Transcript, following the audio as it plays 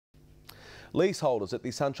Leaseholders at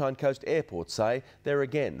the Sunshine Coast Airport say they're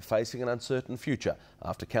again facing an uncertain future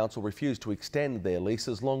after council refused to extend their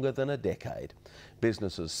leases longer than a decade.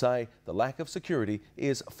 Businesses say the lack of security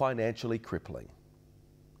is financially crippling.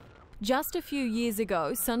 Just a few years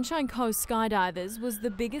ago, Sunshine Coast Skydivers was the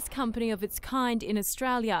biggest company of its kind in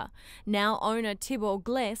Australia. Now owner Tibor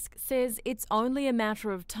Glesk says it's only a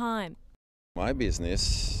matter of time. My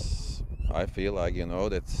business, I feel like,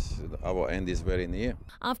 that our end is very near.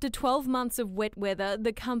 After 12 months of wet weather,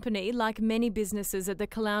 the company, like many businesses at the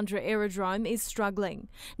Caloundra Aerodrome, is struggling.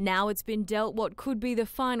 Now it's been dealt what could be the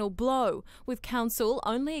final blow, with council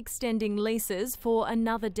only extending leases for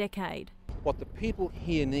another decade. What the people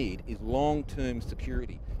here need is long-term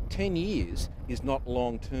security. 10 years is not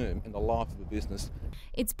long-term in the life of a business.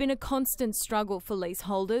 It's been a constant struggle for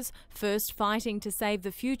leaseholders, first fighting to save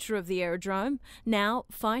the future of the aerodrome, now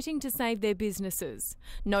fighting to save their businesses.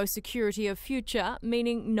 No security of future,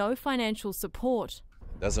 meaning no financial support.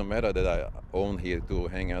 Doesn't matter that I own here 2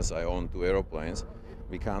 hangars, I own 2 aeroplanes.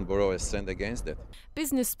 We can't borrow a cent against it.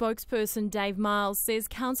 Business spokesperson Dave Miles says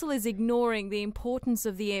council is ignoring the importance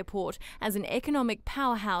of the airport as an economic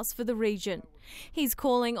powerhouse for the region. He's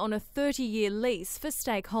calling on a 30-year lease for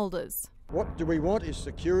stakeholders. What do we want is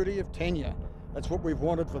security of tenure. That's what we've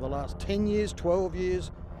wanted for the last 10 years, 12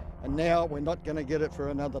 years, and now we're not going to get it for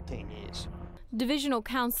another 10 years. Divisional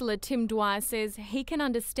Councillor Tim Dwyer says he can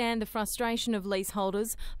understand the frustration of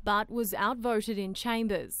leaseholders, but was outvoted in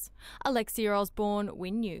chambers. Alexia Osborne,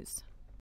 Win News.